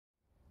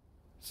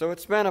So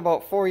it's been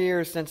about 4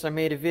 years since I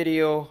made a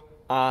video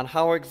on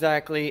how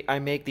exactly I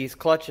make these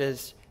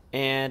clutches,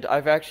 and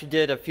I've actually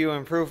did a few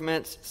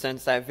improvements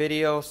since that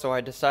video, so I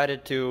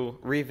decided to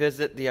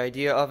revisit the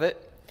idea of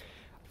it.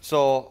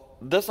 So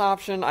this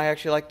option I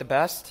actually like the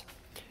best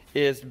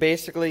is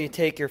basically you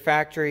take your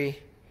factory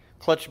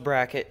clutch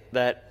bracket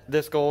that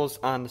this goes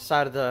on the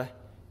side of the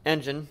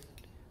engine,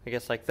 I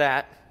guess like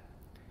that,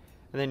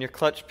 and then your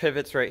clutch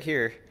pivots right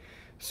here.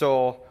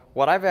 So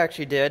what I've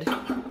actually did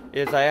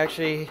is I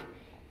actually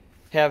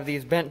have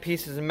these bent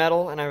pieces of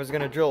metal, and I was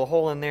going to drill a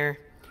hole in there,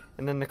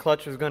 and then the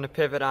clutch was going to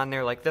pivot on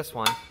there like this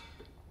one.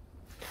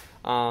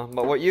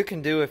 But what you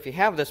can do if you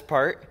have this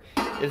part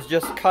is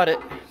just cut it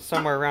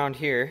somewhere around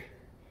here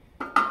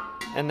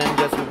and then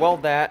just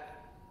weld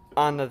that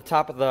on the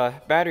top of the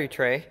battery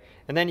tray,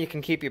 and then you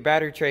can keep your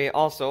battery tray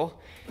also,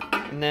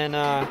 and then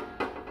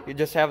you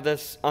just have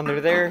this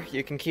under there.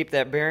 You can keep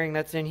that bearing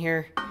that's in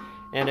here,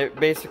 and it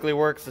basically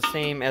works the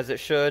same as it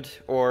should,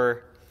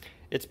 or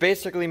it's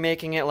basically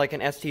making it like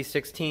an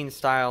ST16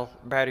 style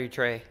battery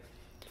tray.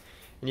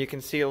 And you can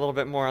see a little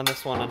bit more on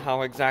this one on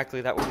how exactly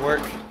that would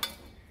work.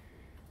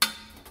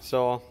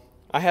 So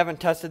I haven't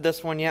tested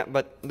this one yet,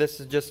 but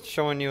this is just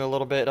showing you a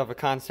little bit of a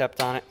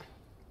concept on it.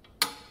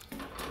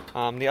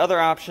 The other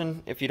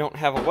option, if you don't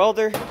have a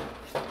welder,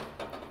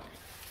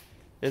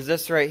 is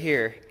this right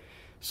here.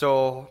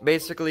 So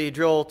basically you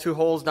drill 2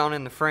 holes down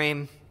in the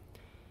frame,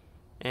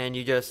 and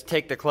you just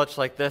take the clutch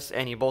like this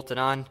and you bolt it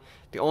on.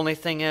 The only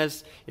thing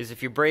is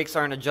if your brakes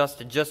aren't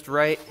adjusted just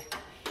right,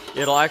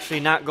 it'll actually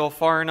not go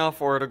far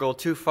enough, or it'll go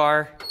too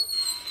far.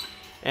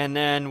 And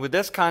then with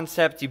this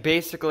concept, you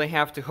basically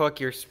have to hook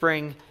your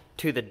spring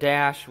to the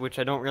dash, which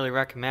I don't really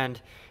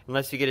recommend.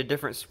 Unless you get a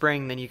different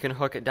spring, then you can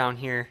hook it down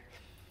here.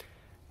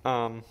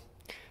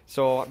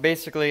 So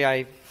basically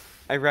I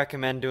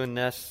recommend doing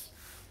this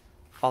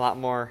a lot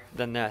more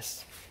than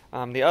this.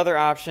 The other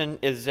option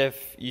is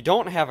if you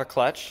don't have a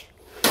clutch,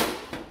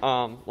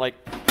 like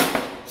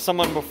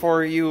someone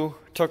before you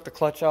took the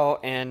clutch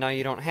out and now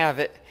you don't have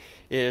it,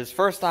 is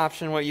first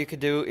option what you could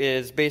do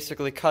is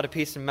basically cut a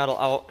piece of metal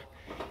out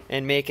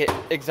and make it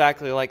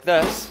exactly like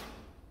this.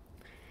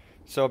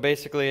 So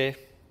basically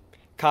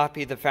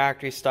copy the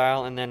factory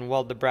style and then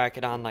weld the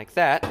bracket on like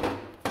that.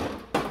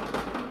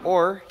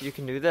 Or you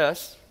can do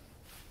this,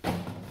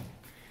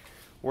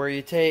 where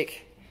you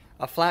take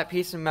a flat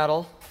piece of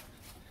metal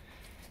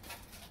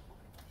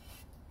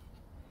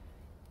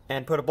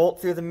and put a bolt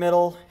through the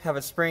middle, have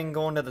a spring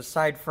going to the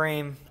side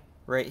frame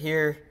right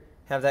here,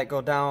 have that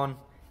go down.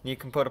 You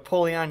can put a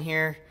pulley on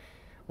here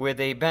with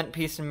a bent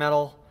piece of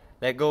metal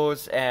that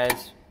goes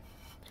as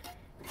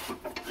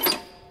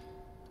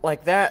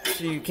like that,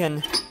 so you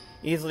can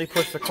easily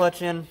push the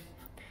clutch in.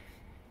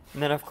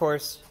 And then of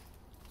course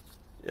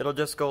it'll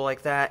just go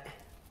like that.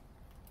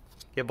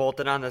 You bolt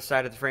it on the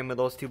side of the frame with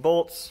those 2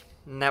 bolts,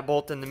 and that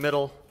bolt in the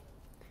middle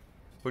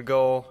would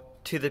go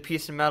to the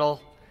piece of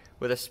metal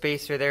with a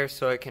spacer there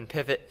so it can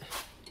pivot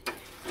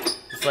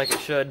just like it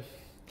should.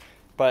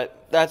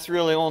 But that's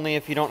really only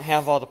if you don't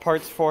have all the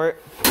parts for it.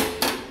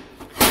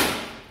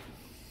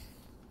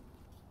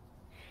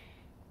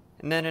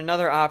 And then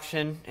another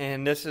option,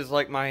 and this is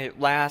like my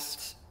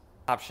last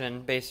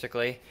option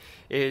basically,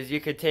 is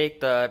you could take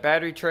the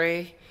battery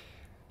tray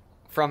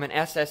from an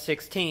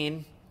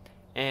SS16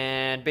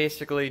 and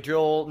basically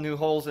drill new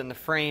holes in the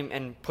frame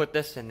and put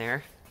this in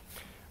there,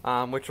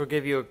 which will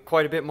give you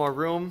quite a bit more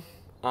room.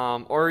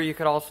 Or you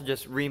could also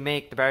just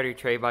remake the battery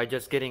tray by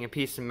just getting a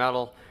piece of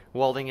metal,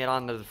 welding it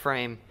onto the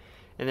frame,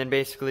 and then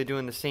basically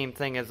doing the same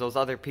thing as those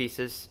other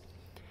pieces.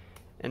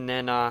 And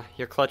then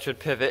your clutch would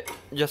pivot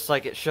just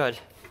like it should.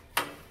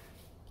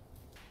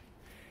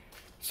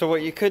 So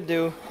what you could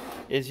do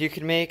is you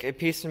could make a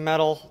piece of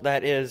metal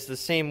that is the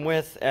same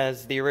width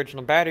as the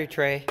original battery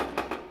tray,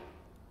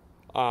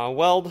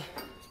 weld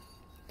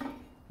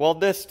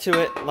this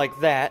to it like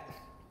that,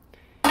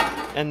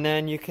 and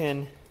then you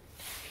can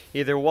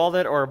either weld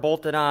it or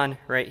bolt it on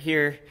right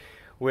here,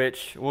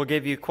 which will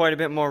give you quite a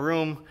bit more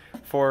room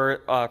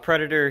for a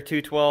Predator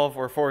 212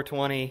 or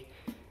 420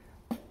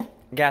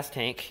 gas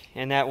tank,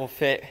 and that will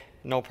fit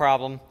no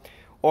problem.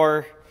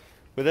 Or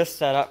with this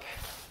setup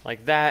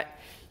like that,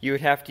 you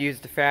would have to use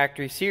the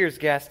factory Sears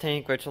gas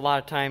tank, which a lot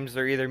of times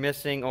they're either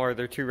missing or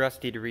they're too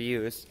rusty to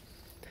reuse.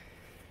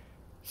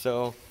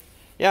 So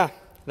yeah,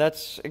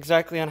 that's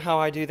exactly on how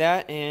I do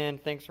that,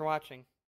 and thanks for watching.